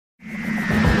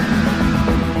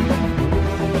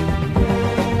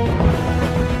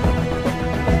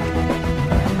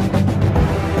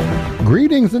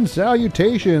Greetings and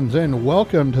salutations, and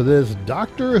welcome to this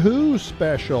Doctor Who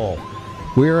special.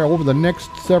 We're over the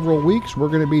next several weeks, we're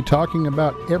going to be talking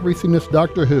about everything that's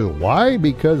Doctor Who. Why?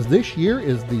 Because this year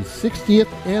is the 60th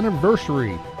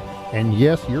anniversary. And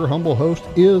yes, your humble host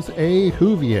is a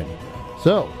Whovian.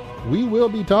 So, we will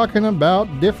be talking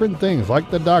about different things like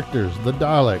the Doctors, the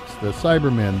Daleks, the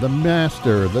Cybermen, the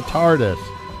Master, the Tardis,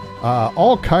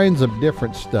 all kinds of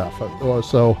different stuff.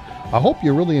 So, I hope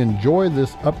you really enjoy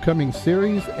this upcoming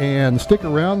series and stick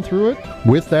around through it.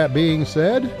 With that being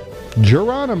said,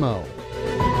 Geronimo.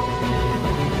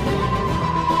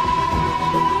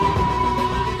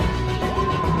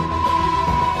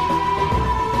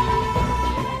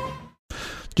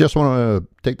 Just want to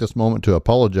take this moment to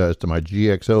apologize to my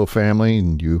GXO family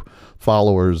and you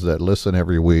followers that listen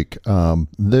every week.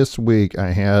 This week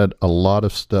I had a lot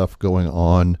of stuff going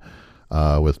on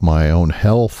with my own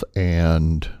health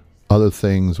and other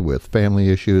things with family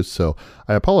issues, so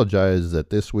I apologize that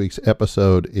this week's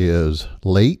episode is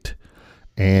late,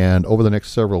 and over the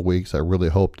next several weeks I really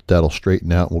hope that that'll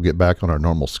straighten out and we'll get back on our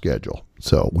normal schedule.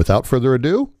 So without further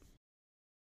ado,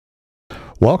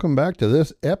 welcome back to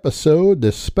this episode,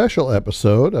 this special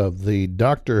episode of the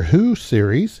Doctor Who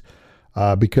series.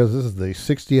 Because this is the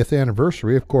 60th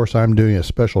anniversary, of course, I'm doing a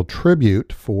special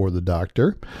tribute for the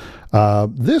Doctor.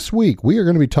 This week, we are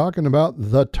going to be talking about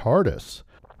the Tardis.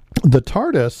 The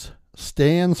Tardis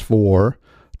stands for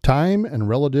Time and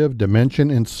Relative Dimension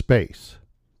in Space,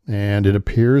 and it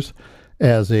appears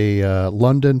as a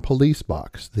London police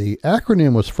box. The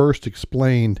acronym was first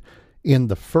explained in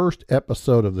the first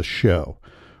episode of the show,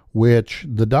 which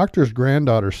the Doctor's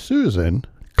granddaughter Susan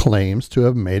claims to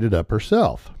have made it up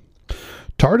herself.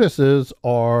 TARDISes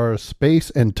are space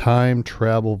and time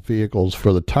travel vehicles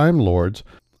for the Time Lords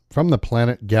from the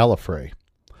planet Gallifrey.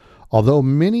 Although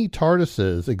many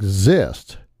TARDISes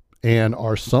exist and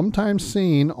are sometimes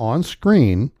seen on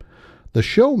screen, the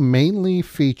show mainly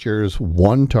features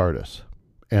one TARDIS,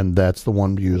 and that's the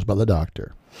one used by the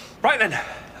Doctor. Right then,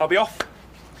 I'll be off.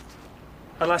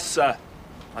 Unless, I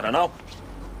don't know,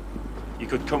 you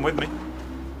could come with me.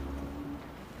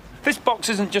 This box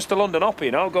isn't just a London Opry,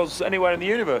 you know, it goes anywhere in the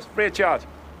universe, free of charge.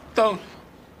 Don't.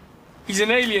 He's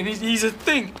an alien, he's a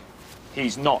thing.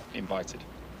 He's not invited.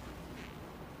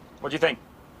 What do you think?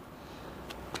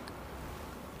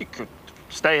 You could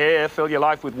stay here, fill your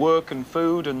life with work and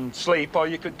food and sleep, or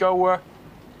you could go,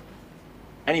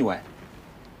 anywhere.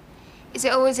 Is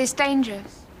it always this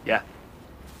dangerous? Yeah.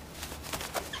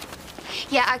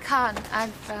 Yeah, I can't.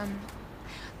 I've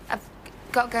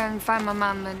got to go and find my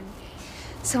mum, and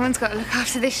someone's got to look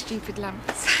after this stupid lamp,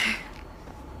 so...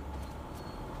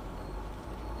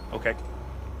 Okay.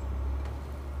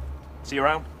 See you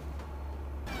around.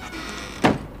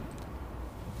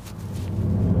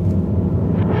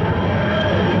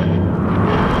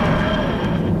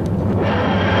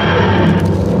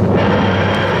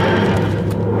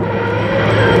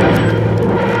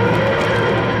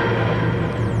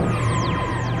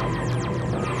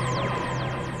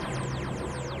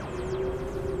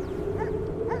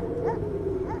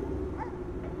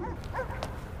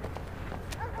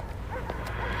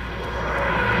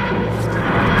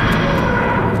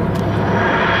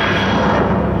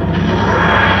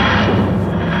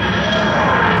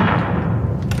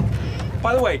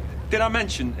 Did I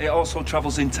mention it also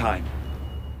travels in time?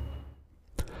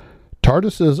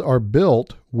 TARDISes are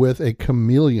built with a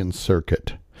chameleon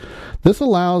circuit. This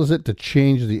allows it to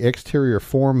change the exterior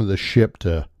form of the ship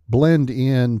to blend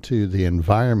into the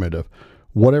environment of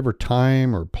whatever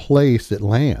time or place it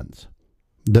lands.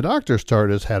 The Doctor's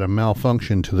TARDIS had a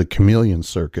malfunction to the chameleon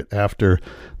circuit after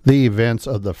the events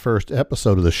of the first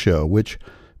episode of the show, which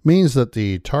means that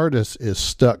the TARDIS is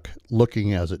stuck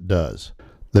looking as it does.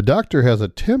 The Doctor has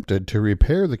attempted to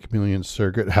repair the chameleon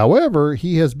circuit, however,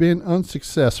 he has been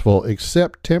unsuccessful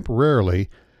except temporarily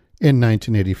in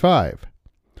 1985.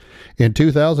 In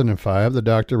 2005, the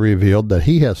Doctor revealed that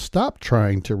he has stopped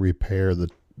trying to repair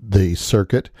the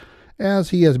circuit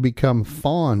as he has become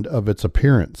fond of its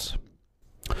appearance.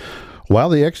 While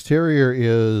the exterior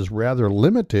is rather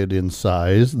limited in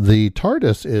size, the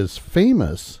TARDIS is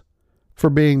famous for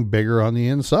being bigger on the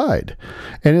inside,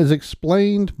 and is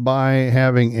explained by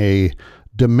having a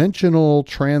dimensional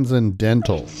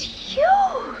transcendental. It's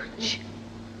huge!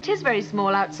 It is very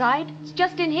small outside. It's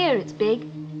just in here it's big.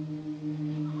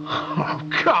 Oh,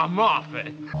 come off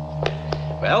it!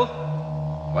 Well,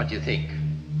 what do you think?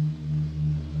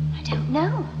 I don't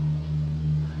know.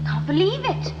 Can't believe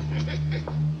it.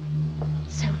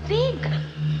 So big.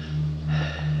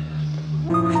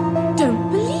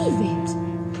 Don't believe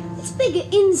it. It's bigger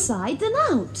inside than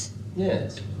out.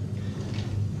 Yes.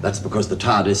 That's because the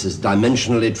Tardis is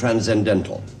dimensionally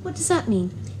transcendental. What does that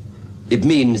mean? It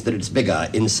means that it's bigger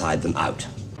inside than out.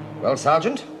 Well,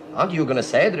 Sergeant, aren't you going to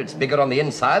say that it's bigger on the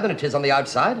inside than it is on the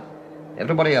outside?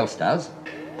 Everybody else does.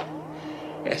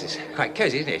 Yes, it's quite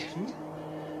cosy, isn't it?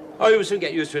 Oh, you'll soon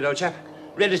get used to it, old chap.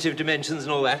 Relative dimensions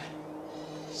and all that.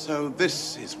 So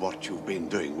this is what you've been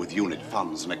doing with unit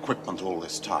funds and equipment all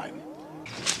this time?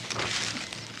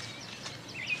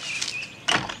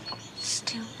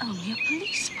 Still only a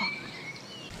police box.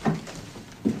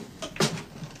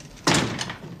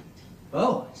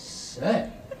 Oh, I say.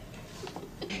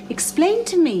 Explain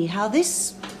to me how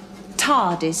this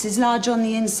TARDIS is larger on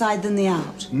the inside than the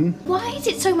out. Why is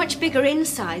it so much bigger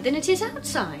inside than it is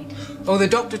outside? Oh, the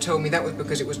doctor told me that was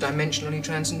because it was dimensionally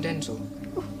transcendental.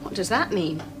 What does that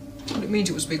mean? Well, it means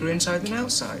it was bigger inside than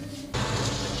outside.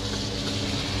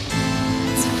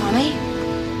 It's funny.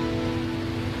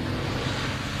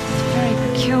 It's very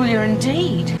peculiar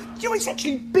indeed. You know, it's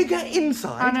actually bigger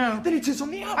inside than it is on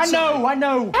the outside. I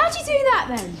know. How do you do that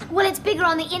then? Well, it's bigger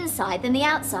on the inside than the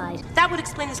outside. That would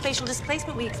explain the spatial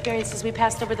displacement we experienced as we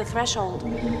passed over the threshold.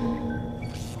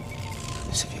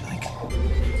 Yes, if you like.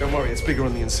 Don't worry, it's bigger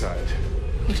on the inside.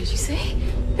 What did you say?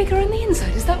 Bigger on the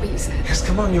inside, is that what you said? Yes,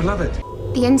 come on, you'll love it.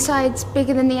 The inside's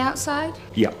bigger than the outside?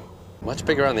 Yeah. Much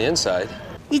bigger on the inside.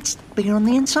 It's bigger on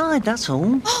the inside, that's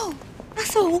all. Oh,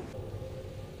 that's all.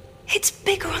 It's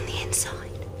bigger on the inside.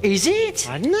 Is it?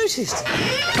 I hadn't noticed.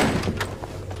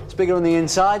 It's bigger on the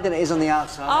inside than it is on the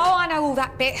outside. Oh, I know all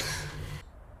that bit.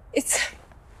 It's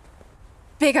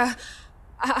bigger.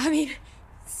 I mean,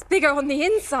 it's bigger on the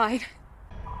inside.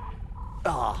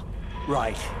 Ah,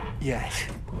 right, yes.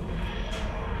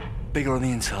 Bigger on the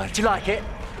inside. Do you like it?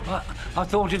 I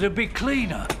thought it'd be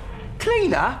cleaner.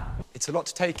 Cleaner? It's a lot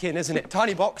to take in, isn't it?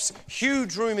 Tiny box,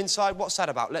 huge room inside. What's that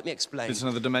about? Let me explain. It's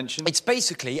another dimension? It's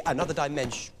basically another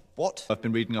dimension. What? I've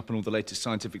been reading up on all the latest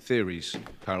scientific theories,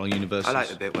 parallel universes. I like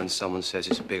the bit when someone says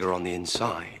it's bigger on the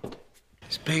inside.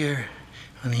 It's bigger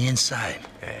on the inside.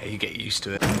 Yeah, you get used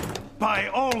to it. By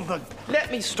all the...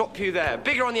 Let me stop you there.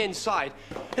 Bigger on the inside.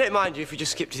 Don't mind you if we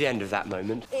just skip to the end of that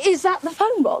moment. Is that the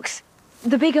phone box?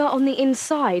 The bigger on the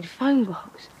inside phone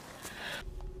box?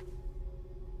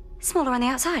 Smaller on the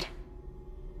outside.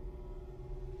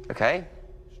 Okay.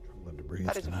 Struggling to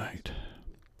breathe tonight.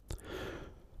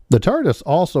 The TARDIS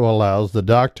also allows the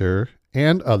Doctor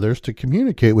and others to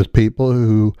communicate with people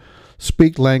who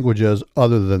speak languages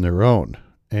other than their own,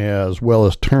 as well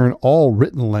as turn all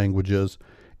written languages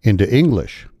into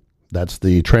English. That's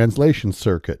the translation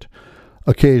circuit,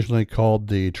 occasionally called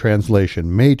the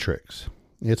translation matrix.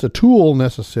 It's a tool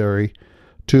necessary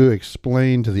to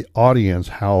explain to the audience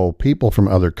how people from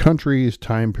other countries,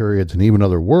 time periods, and even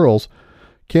other worlds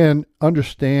can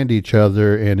understand each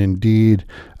other and indeed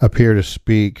appear to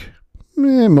speak,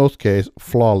 in most cases,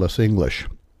 flawless English.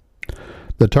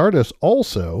 The TARDIS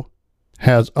also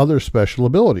has other special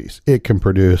abilities. It can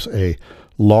produce a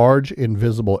large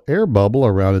invisible air bubble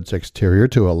around its exterior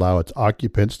to allow its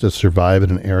occupants to survive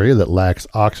in an area that lacks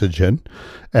oxygen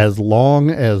as long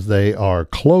as they are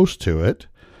close to it.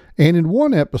 And in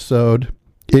one episode,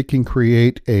 it can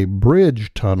create a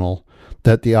bridge tunnel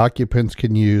that the occupants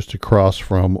can use to cross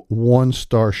from one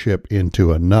starship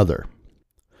into another.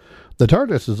 The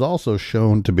TARDIS is also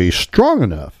shown to be strong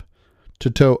enough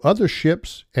to tow other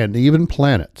ships and even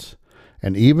planets,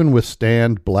 and even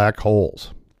withstand black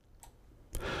holes.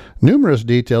 Numerous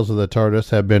details of the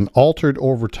TARDIS have been altered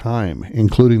over time,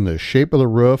 including the shape of the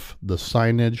roof, the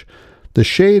signage, the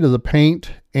shade of the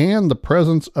paint, and the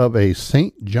presence of a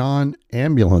St. John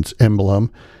ambulance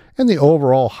emblem, and the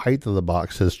overall height of the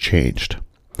box has changed.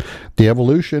 The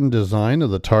evolution design of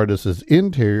the TARDIS's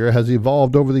interior has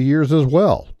evolved over the years as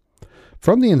well.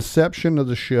 From the inception of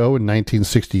the show in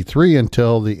 1963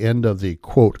 until the end of the,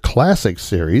 quote, classic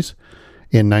series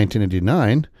in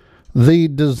 1989, the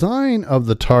design of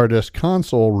the TARDIS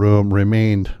console room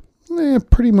remained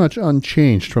pretty much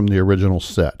unchanged from the original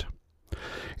set.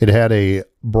 It had a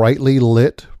brightly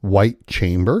lit white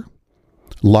chamber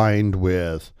lined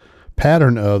with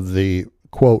pattern of the,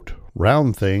 quote,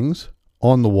 round things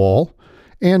on the wall,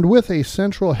 and with a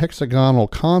central hexagonal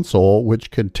console which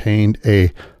contained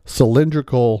a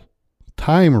cylindrical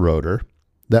time rotor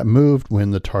that moved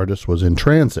when the TARDIS was in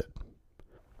transit.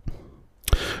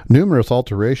 Numerous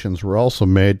alterations were also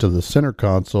made to the center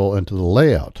console and to the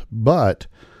layout, but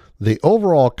the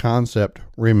overall concept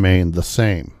remained the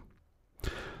same.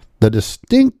 The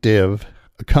distinctive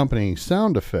accompanying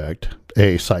sound effect,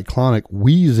 a cyclonic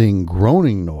wheezing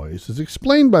groaning noise, is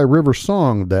explained by River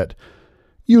Song that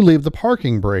you leave the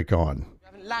parking brake on. You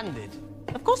haven't landed?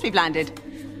 Of course we've landed.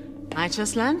 I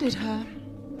just landed her.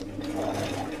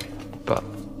 But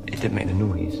didn't make the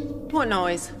noise. What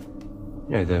noise?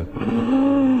 You know, the...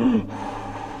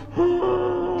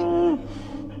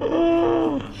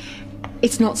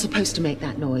 It's not supposed to make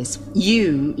that noise.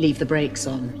 You leave the brakes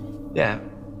on. Yeah.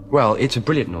 Well, it's a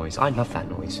brilliant noise. I love that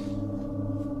noise.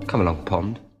 Come along,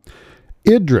 Pond.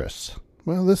 Idris.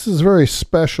 Well, this is a very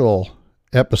special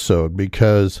episode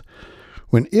because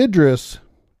when Idris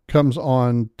comes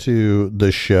on to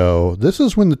the show, this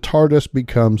is when the TARDIS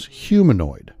becomes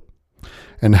humanoid.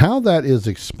 And how that is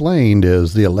explained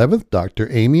is the 11th Doctor,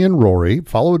 Amy and Rory,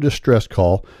 follow a distress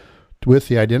call with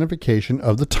the identification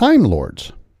of the Time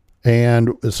Lords, and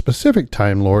a specific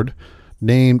Time Lord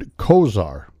named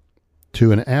Kozar,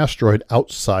 to an asteroid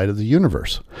outside of the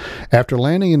universe. After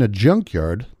landing in a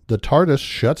junkyard, the TARDIS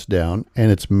shuts down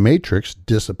and its matrix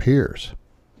disappears.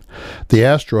 The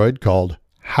asteroid, called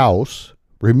House,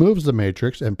 removes the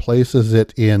matrix and places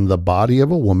it in the body of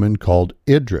a woman called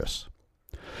Idris.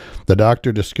 The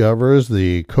Doctor discovers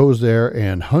the Kozar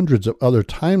and hundreds of other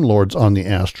Time Lords on the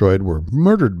asteroid were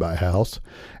murdered by House,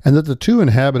 and that the two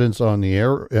inhabitants on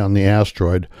the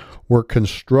asteroid were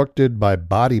constructed by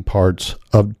body parts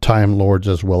of Time Lords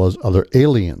as well as other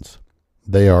aliens.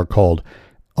 They are called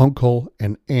Uncle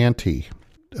and Auntie.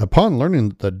 Upon learning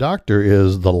that the Doctor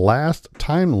is the last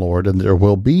Time Lord and there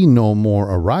will be no more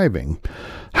arriving,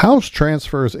 House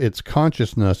transfers its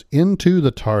consciousness into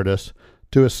the TARDIS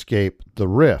to escape the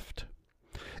rift.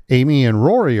 Amy and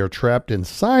Rory are trapped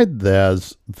inside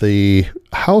as the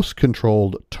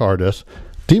House-controlled TARDIS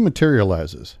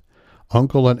dematerializes.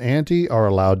 Uncle and Auntie are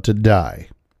allowed to die.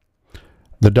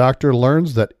 The Doctor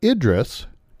learns that Idris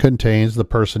contains the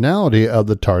personality of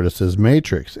the TARDIS's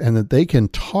matrix and that they can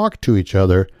talk to each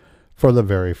other for the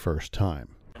very first time.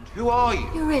 Who are you?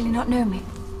 You really not know me?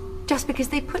 Just because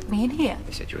they put me in here?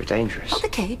 They said you were dangerous. Not the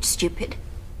cage, stupid.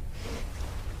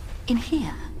 In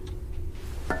here.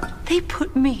 They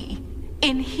put me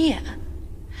in here.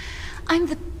 I'm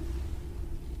the...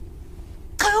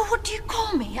 Oh, what do you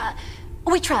call me?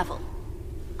 We travel.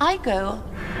 I go...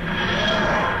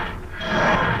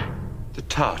 The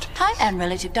Tardis. Time and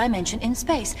relative dimension in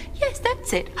space. Yes,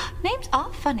 that's it. Names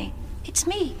are funny. It's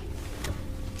me.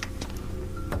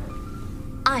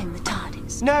 I'm the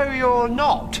TARDIS. No, you're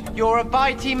not. You're a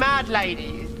bitey mad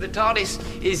lady. The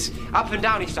TARDIS is up and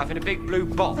downy stuff in a big blue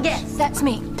box. Yes, that's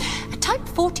me. A Type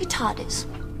 40 TARDIS.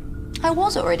 I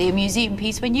was already a museum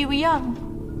piece when you were young.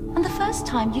 And the first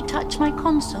time you touched my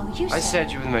console, you said... I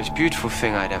said you were the most beautiful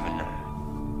thing I'd ever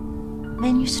known.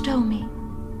 Then you stole me.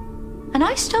 And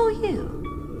I stole you.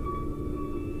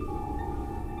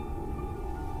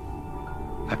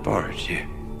 I borrowed you.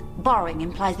 Borrowing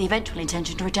implies the eventual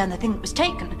intention to return the thing that was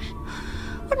taken.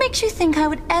 What makes you think I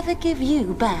would ever give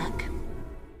you back?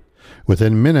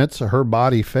 Within minutes, her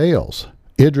body fails.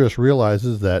 Idris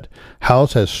realizes that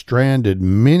House has stranded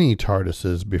many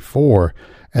TARDISes before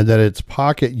and that its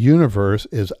pocket universe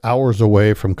is hours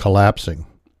away from collapsing.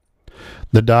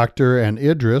 The Doctor and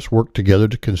Idris work together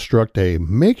to construct a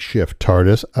makeshift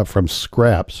TARDIS from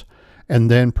scraps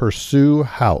and then pursue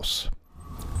House.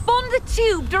 Bond the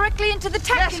tube directly into the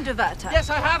tank converter. Yes,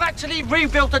 I have actually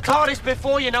rebuilt the TARDIS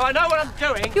before, you know. I know what I'm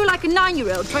doing. You're like a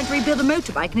 9-year-old trying to rebuild a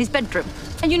motorbike in his bedroom.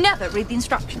 And you never read the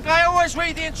instructions. I always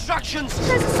read the instructions.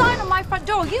 There's a sign on my front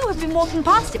door. You have been walking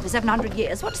past it for 700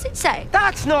 years. What does it say?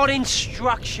 That's not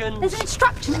instructions. There's an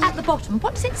instruction at the bottom.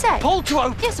 What does it say? Pull to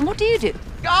open. Yes, and what do you do?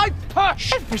 I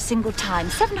push. Every single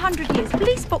time. 700 years.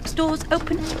 Police box doors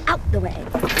open out the way.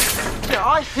 Yeah,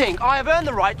 I think I have earned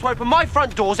the right to open my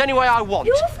front doors any way I want.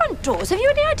 Your front doors? Have you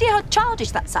any idea how childish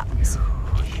that sounds?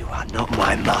 You are not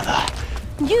my mother.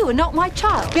 You are not my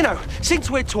child. You know,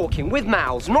 since we're talking with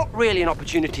mouths, not really an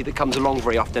opportunity that comes along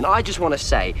very often, I just want to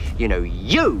say, you know,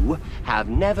 you have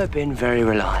never been very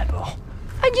reliable.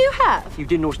 And you have? You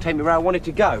didn't always take me where I wanted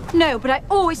to go. No, but I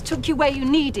always took you where you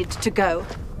needed to go.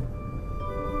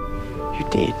 You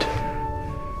did.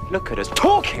 Look at us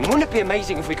talking. Wouldn't it be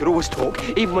amazing if we could always talk,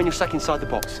 even when you're stuck inside the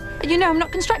box? You know, I'm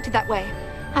not constructed that way.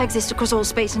 I exist across all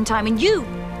space and time, and you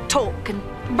talk and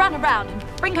run around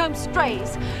and bring home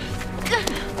strays.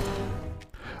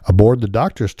 Aboard the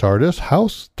Doctor's TARDIS,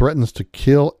 House threatens to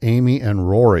kill Amy and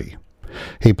Rory.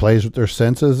 He plays with their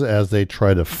senses as they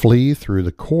try to flee through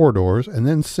the corridors and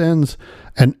then sends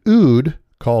an Ood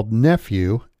called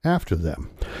Nephew after them.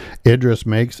 Idris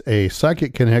makes a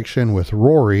psychic connection with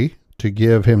Rory to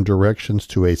give him directions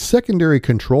to a secondary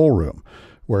control room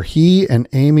where he and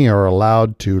Amy are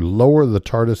allowed to lower the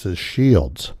TARDIS's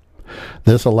shields.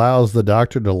 This allows the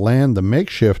Doctor to land the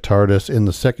makeshift TARDIS in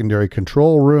the secondary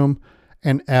control room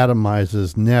and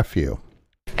atomizes Nephew.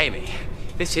 Amy,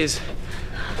 this is,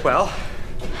 well,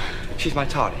 she's my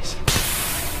TARDIS.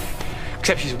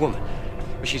 Except she's a woman.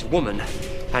 But she's woman,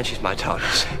 and she's my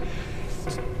TARDIS.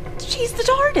 She's the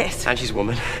TARDIS. And she's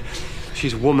woman.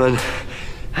 She's woman,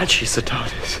 and she's the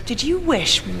TARDIS. Did you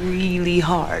wish really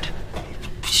hard?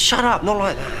 Shut up, not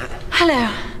like that. Hello.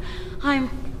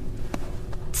 I'm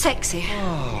sexy.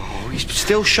 Oh, he's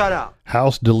still shut up.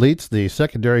 House deletes the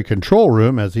secondary control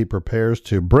room as he prepares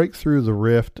to break through the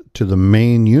rift to the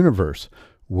main universe,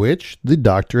 which the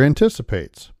Doctor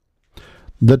anticipates.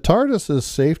 The TARDIS's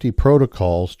safety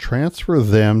protocols transfer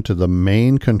them to the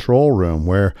main control room,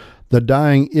 where the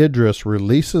dying Idris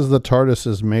releases the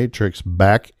TARDIS's matrix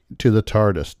back to the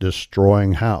TARDIS,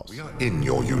 destroying House. We are in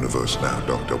your universe now,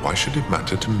 Doctor. Why should it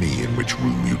matter to me in which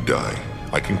room you die?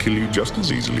 I can kill you just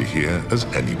as easily here as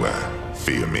anywhere.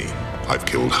 Fear me. I've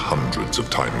killed hundreds of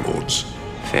Time Lords.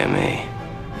 Fear me.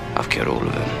 I've killed all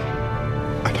of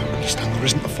them. I don't understand. There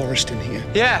isn't a forest in here.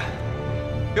 Yeah,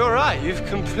 you're right. You've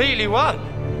completely won.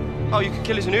 Oh, you can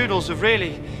kill his noodles of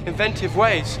really inventive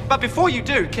ways. But before you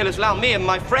do, killers, allow me and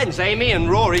my friends, Amy and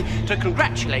Rory, to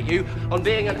congratulate you on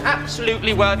being an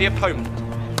absolutely worthy opponent.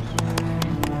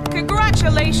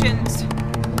 Congratulations.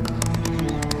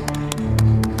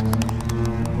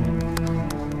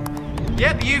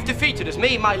 Yep, you've defeated us,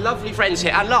 me, my lovely friends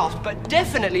here, and last, but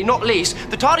definitely not least,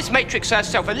 the TARDIS Matrix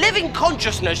herself, a living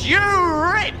consciousness you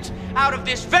ripped out of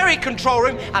this very control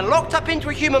room and locked up into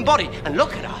a human body. And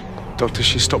look at her. Doctor,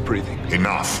 she stopped breathing.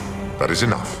 Enough. That is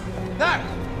enough. No,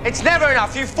 it's never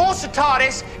enough. You forced the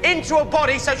TARDIS into a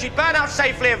body so she'd burn out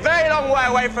safely a very long way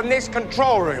away from this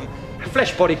control room. A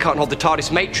flesh body can't hold the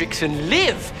TARDIS Matrix and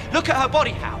live. Look at her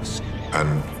body, House.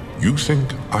 And you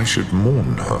think I should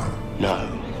mourn her?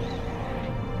 No.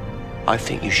 I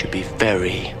think you should be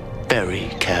very, very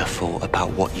careful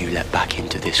about what you let back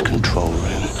into this control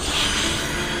room.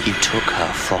 You took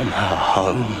her from her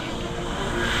home,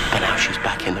 but now she's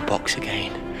back in the box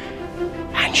again,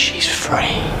 and she's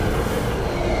free.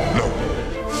 No.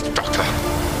 Doctor,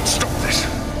 stop this.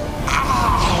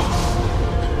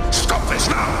 Ow! Stop this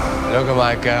now. Look at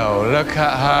my girl. Look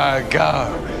at her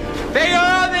go. Bigger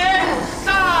on the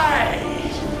inside!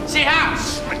 See,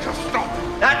 House? Stop.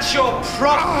 That's your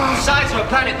problem. Size of a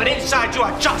planet, but inside you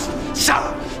are just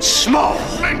so small.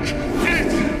 Make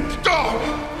it stop.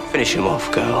 Finish him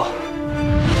off, girl.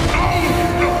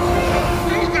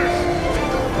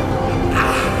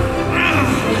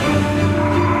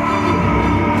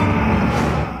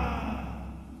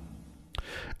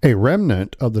 A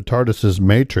remnant of the TARDIS's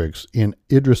matrix in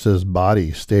Idris's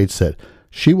body states that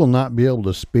she will not be able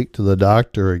to speak to the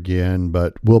Doctor again,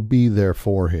 but will be there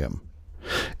for him.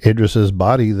 Idris's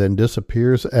body then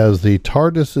disappears as the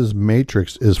TARDIS's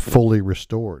matrix is fully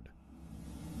restored.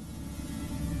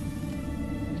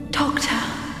 Doctor,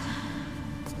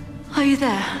 are you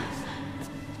there?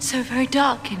 It's so very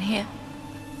dark in here.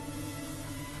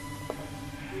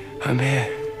 I'm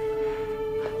here.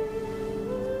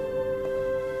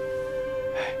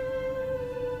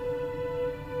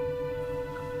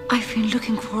 I've been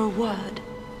looking for a word.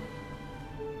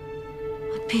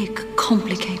 A big,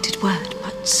 complicated word,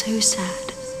 but so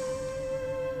sad.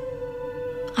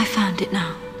 I found it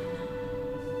now.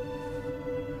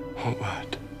 What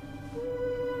word?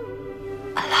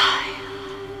 Alive.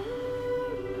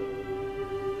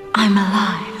 I'm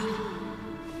alive.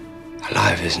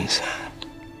 Alive isn't sad.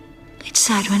 It's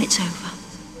sad when it's over.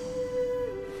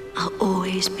 I'll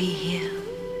always be here.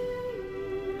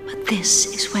 But this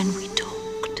is when we talked.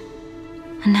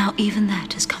 And now even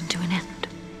that has come to an end.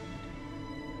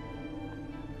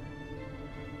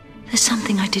 There's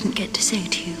something I didn't get to say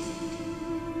to you.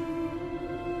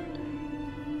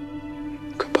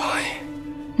 Goodbye.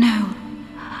 No.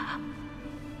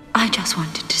 I just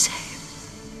wanted to say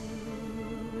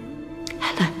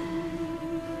hello.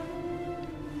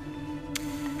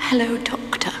 Hello,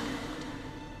 Doctor.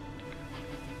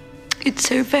 It's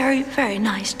so very, very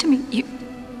nice to meet you.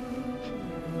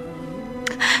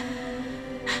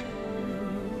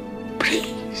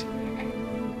 Please.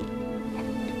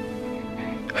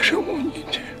 I don't want you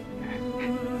to.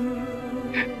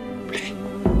 Please.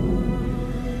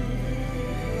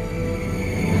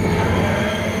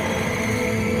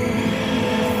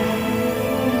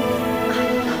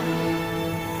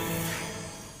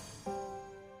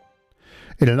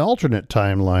 In an alternate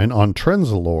timeline on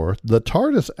Trenzalore, the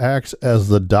TARDIS acts as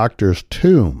the Doctor's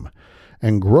tomb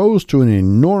and grows to an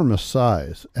enormous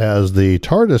size. As the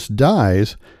TARDIS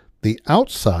dies, the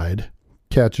outside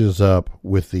catches up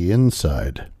with the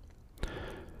inside.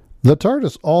 The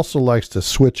TARDIS also likes to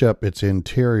switch up its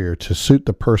interior to suit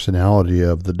the personality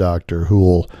of the Doctor, who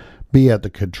will be at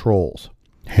the controls.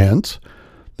 Hence,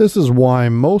 this is why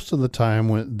most of the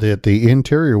time that the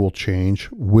interior will change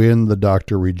when the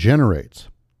Doctor regenerates.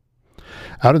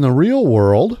 Out in the real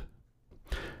world,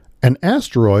 an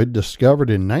asteroid discovered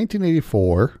in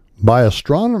 1984 by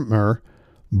astronomer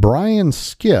Brian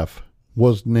Skiff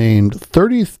was named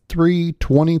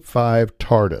 3325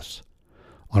 Tardis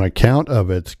on account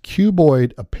of its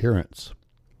cuboid appearance.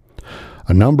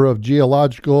 A number of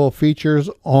geological features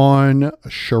on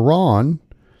Charon,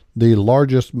 the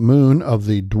largest moon of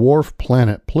the dwarf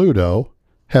planet Pluto,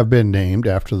 have been named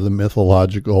after the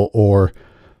mythological or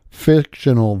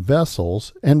fictional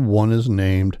vessels, and one is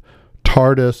named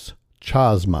Tardis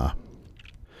Chasma.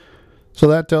 So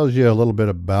that tells you a little bit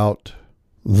about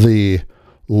the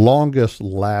longest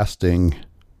lasting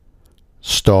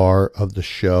star of the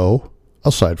show,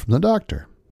 aside from the Doctor.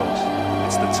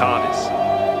 It's the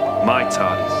TARDIS. My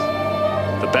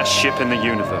TARDIS. The best ship in the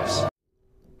universe.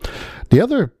 The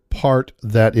other part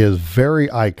that is very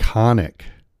iconic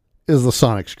is the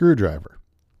sonic screwdriver.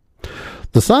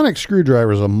 The sonic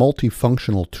screwdriver is a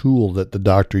multifunctional tool that the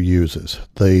Doctor uses.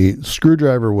 The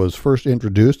screwdriver was first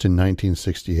introduced in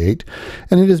 1968,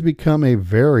 and it has become a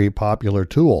very popular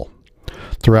tool.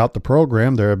 Throughout the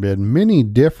program, there have been many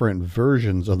different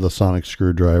versions of the sonic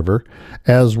screwdriver.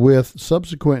 As with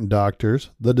subsequent Doctors,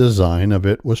 the design of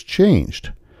it was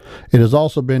changed. It has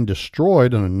also been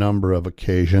destroyed on a number of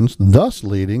occasions, thus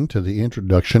leading to the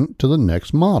introduction to the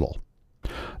next model.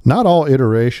 Not all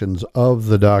iterations of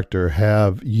the Doctor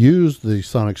have used the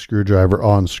sonic screwdriver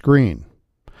on screen.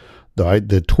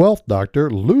 The 12th Doctor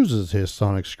loses his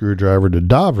sonic screwdriver to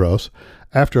Davros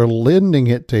after lending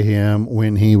it to him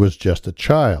when he was just a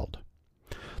child.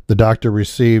 The Doctor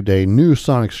received a new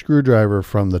sonic screwdriver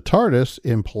from the TARDIS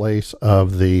in place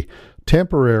of the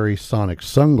temporary sonic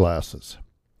sunglasses.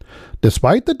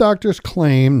 Despite the Doctor's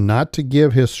claim not to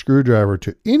give his screwdriver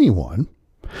to anyone,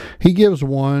 he gives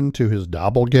one to his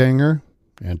doppelganger,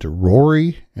 and to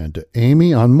Rory, and to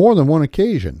Amy on more than one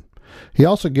occasion. He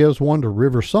also gives one to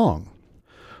River Song.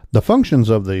 The functions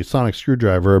of the sonic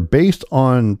screwdriver are based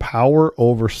on power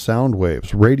over sound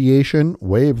waves, radiation,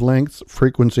 wavelengths,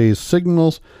 frequencies,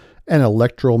 signals, and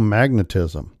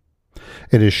electromagnetism.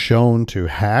 It is shown to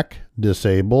hack,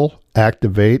 disable,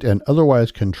 activate, and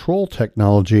otherwise control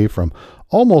technology from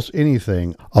almost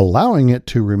anything, allowing it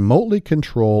to remotely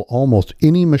control almost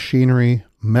any machinery,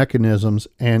 mechanisms,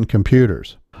 and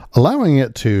computers. Allowing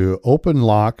it to open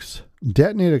locks,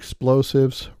 detonate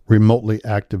explosives, remotely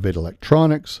activate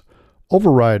electronics,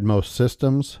 override most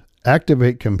systems,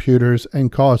 activate computers,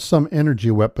 and cause some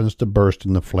energy weapons to burst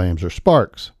into flames or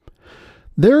sparks.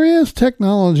 There is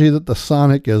technology that the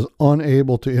Sonic is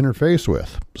unable to interface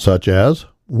with, such as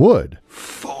wood.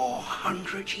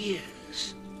 400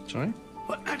 years. Sorry?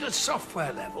 Well, at a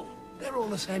software level, they're all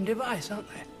the same device, aren't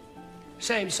they?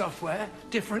 Same software,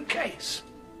 different case.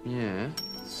 Yeah,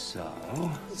 so?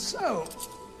 So,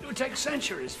 it would take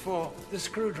centuries for the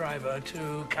screwdriver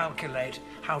to calculate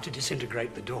how to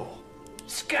disintegrate the door.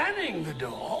 Scanning the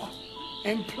door,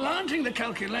 implanting the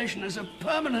calculation as a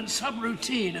permanent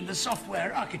subroutine in the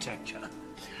software architecture.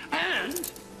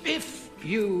 And if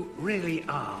you really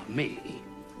are me,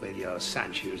 with your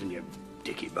sand shoes and your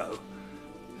dicky bow,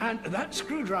 and that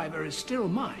screwdriver is still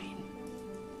mine,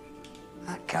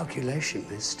 that calculation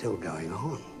is still going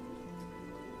on.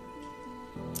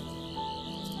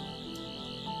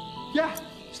 Yeah,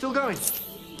 still going.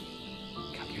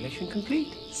 Calculation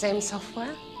complete. Same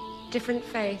software, different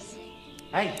face.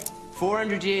 Hey,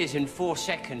 400 years in 4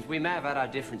 seconds. We may have had our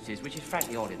differences, which is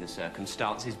frankly odd in the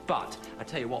circumstances, but I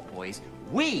tell you what, boys,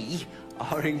 we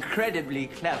are incredibly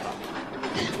clever.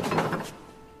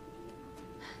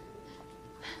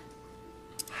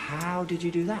 How did you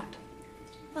do that?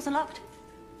 Wasn't locked.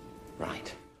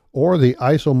 Right. Or the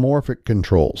isomorphic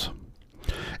controls.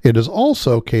 It is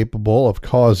also capable of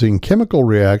causing chemical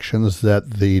reactions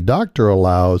that the Doctor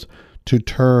allows to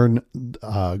turn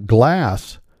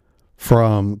glass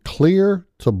from clear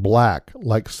to black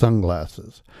like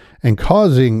sunglasses, and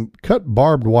causing cut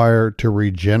barbed wire to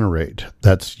regenerate.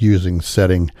 That's using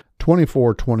setting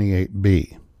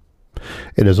 2428B.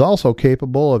 It is also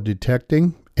capable of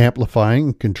detecting, amplifying,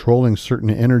 and controlling certain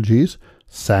energies,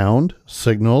 sound,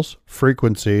 signals,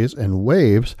 frequencies, and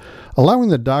waves, allowing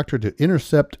the Doctor to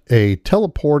intercept a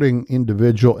teleporting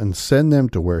individual and send them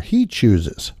to where he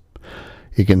chooses.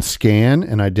 It can scan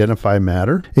and identify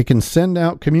matter. It can send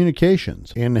out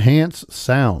communications, enhance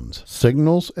sounds,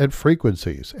 signals, and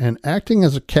frequencies, and acting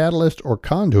as a catalyst or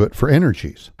conduit for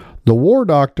energies. The War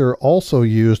Doctor also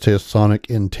used his sonic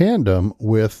in tandem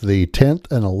with the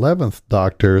 10th and 11th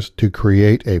Doctors to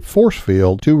create a force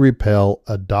field to repel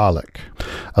a Dalek.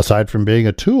 Aside from being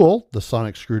a tool, the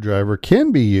sonic screwdriver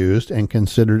can be used and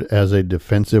considered as a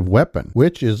defensive weapon,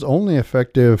 which is only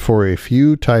effective for a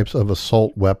few types of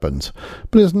assault weapons,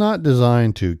 but is not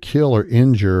designed to kill or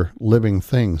injure living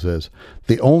things, as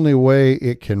the only way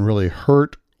it can really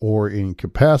hurt or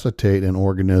incapacitate an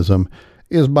organism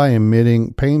is by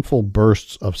emitting painful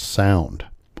bursts of sound.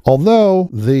 Although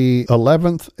the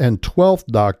 11th and 12th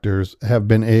Doctors have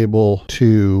been able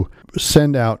to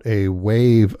send out a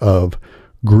wave of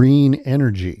green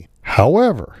energy.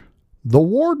 However, the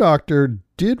War Doctor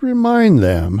did remind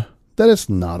them that it's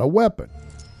not a weapon.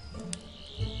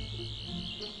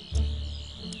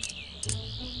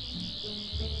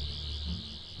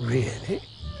 Really?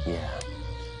 Yeah,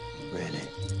 really.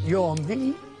 You're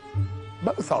me?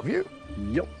 Both of you?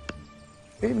 Yup.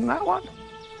 Even that one?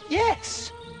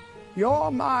 Yes. You're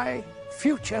my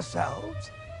future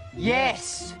selves?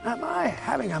 Yes. Am I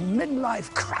having a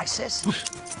midlife crisis?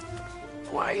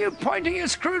 Why are you pointing your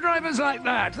screwdrivers like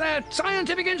that? They're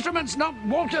scientific instruments, not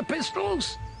water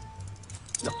pistols.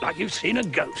 Look like you've seen a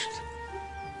ghost.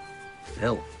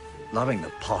 Phil, loving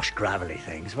the posh, gravelly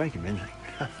things. Very convincing.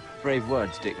 Brave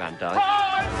words, Dick Van Dyke.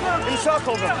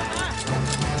 Encircle them.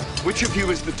 Which of you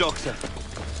is the Doctor?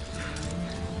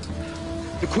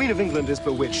 The Queen of England is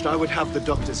bewitched. I would have the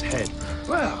Doctor's head.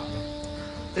 Well,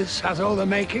 this has all the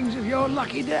makings of your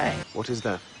lucky day. What is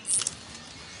that?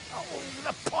 Oh,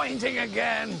 the pointing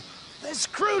again. They're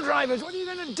screwdrivers. What are you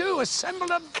going to do?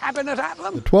 Assemble a cabinet at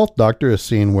them? The 12th Doctor is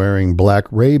seen wearing black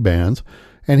Ray-Bans,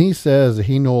 and he says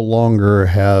he no longer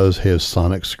has his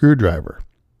sonic screwdriver.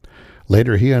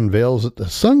 Later, he unveils that the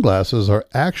sunglasses are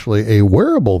actually a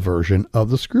wearable version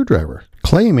of the screwdriver,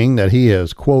 claiming that he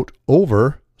is, quote,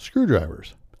 over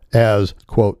screwdrivers, as,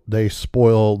 quote, they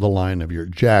spoil the line of your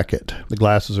jacket. The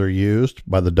glasses are used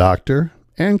by the Doctor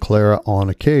and Clara on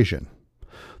occasion.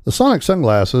 The sonic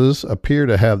sunglasses appear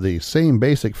to have the same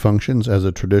basic functions as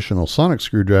a traditional sonic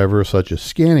screwdriver, such as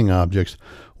scanning objects,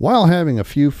 while having a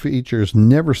few features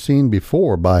never seen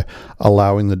before by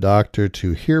allowing the Doctor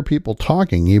to hear people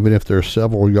talking even if they're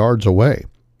several yards away.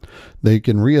 They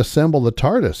can reassemble the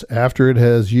TARDIS after it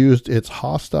has used its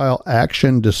hostile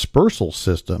action dispersal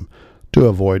system to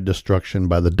avoid destruction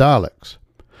by the Daleks.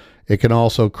 It can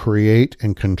also create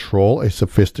and control a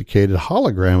sophisticated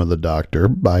hologram of the Doctor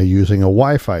by using a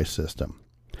Wi-Fi system.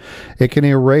 It can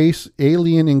erase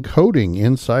alien encoding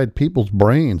inside people's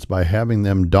brains by having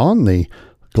them don the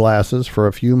glasses for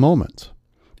a few moments.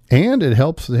 And it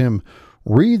helps them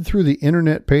read through the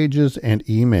internet pages and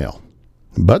email.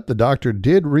 But the Doctor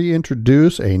did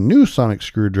reintroduce a new sonic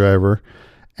screwdriver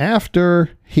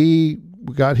after he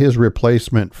got his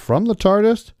replacement from the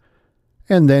TARDIS,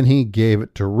 and then he gave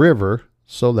it to River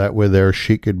so that way there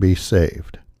she could be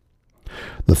saved.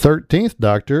 The 13th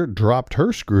Doctor dropped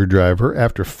her screwdriver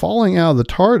after falling out of the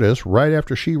TARDIS right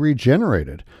after she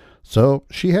regenerated, so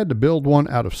she had to build one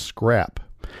out of scrap.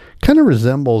 Kind of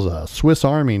resembles a Swiss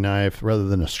Army knife rather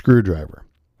than a screwdriver.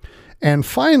 And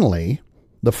finally,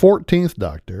 the 14th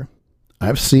Doctor,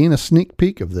 I've seen a sneak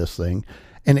peek of this thing,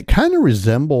 and it kind of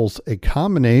resembles a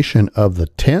combination of the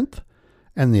 10th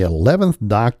and the 11th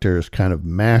Doctors kind of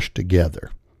mashed together.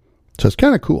 So it's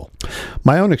kind of cool.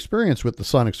 My own experience with the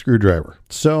sonic screwdriver.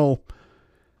 So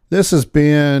this has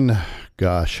been,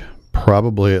 gosh,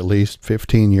 probably at least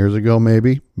 15 years ago,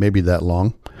 maybe that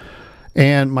long.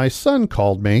 And my son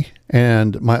called me,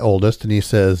 and my oldest, and he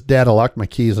says, Dad, I locked my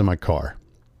keys in my car.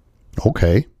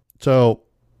 Okay. So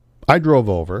I drove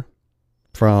over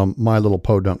from my little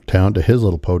podunk town to his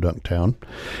little podunk town,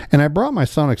 and I brought my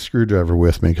sonic screwdriver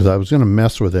with me because I was going to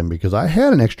mess with him because I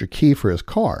had an extra key for his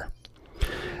car.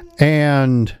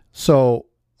 And so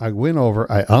I went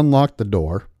over, I unlocked the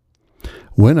door,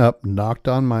 went up, knocked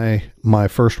on my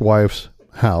first wife's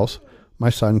house. My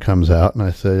son comes out, and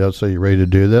I said, oh, so you ready to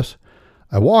do this?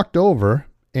 I walked over,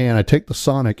 and I take the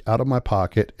sonic out of my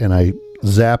pocket, and I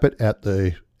zap it at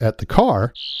the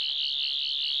car,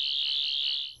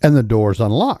 and the door's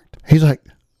unlocked. He's like,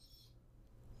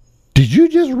 did you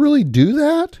just really do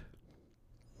that?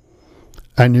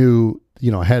 I knew,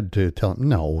 I had to tell him,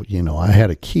 no, I had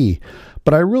a key,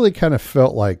 but I really kind of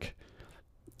felt like,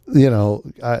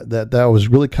 that I was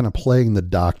really kind of playing the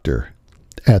Doctor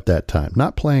at that time.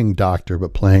 Not playing Doctor,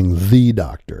 but playing the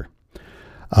Doctor.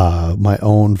 My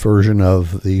own version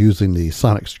of using the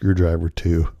sonic screwdriver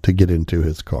to get into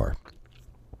his car.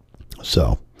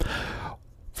 So,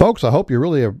 folks, I hope you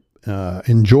really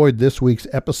enjoyed this week's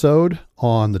episode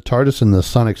on the TARDIS and the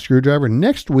sonic screwdriver.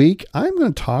 Next week, I'm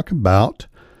going to talk about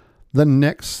the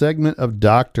next segment of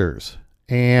Doctors.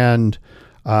 And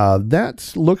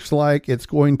that looks like it's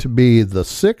going to be the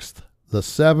 6th, the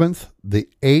 7th, the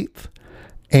 8th,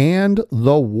 and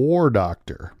the War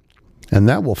Doctor. And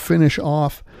that will finish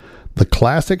off the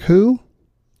classic Who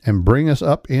and bring us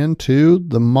up into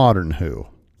the modern Who.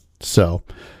 So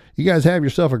you guys have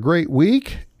yourself a great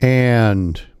week,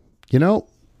 and, you know,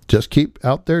 just keep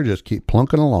out there, just keep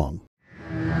plunking along.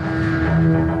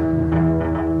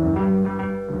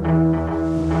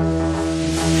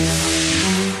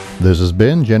 This has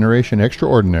been Generation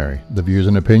Extraordinary. The views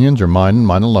and opinions are mine and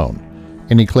mine alone.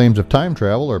 Any claims of time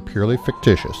travel are purely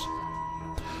fictitious.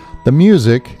 The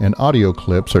music and audio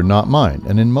clips are not mine,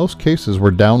 and in most cases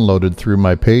were downloaded through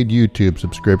my paid YouTube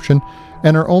subscription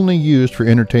and are only used for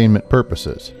entertainment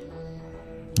purposes.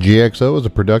 GXO is a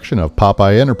production of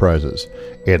Popeye Enterprises.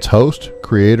 Its host,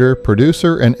 creator,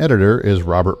 producer, and editor is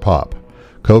Robert Pop.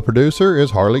 Co-producer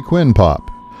is Harley Quinn Pop.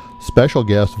 Special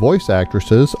guest voice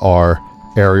actresses are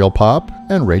Ariel Pop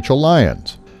and Rachel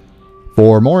Lyons.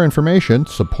 For more information,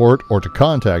 support, or to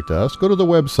contact us, go to the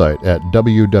website at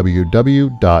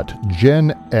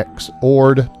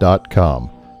www.genxord.com.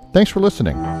 Thanks for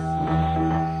listening.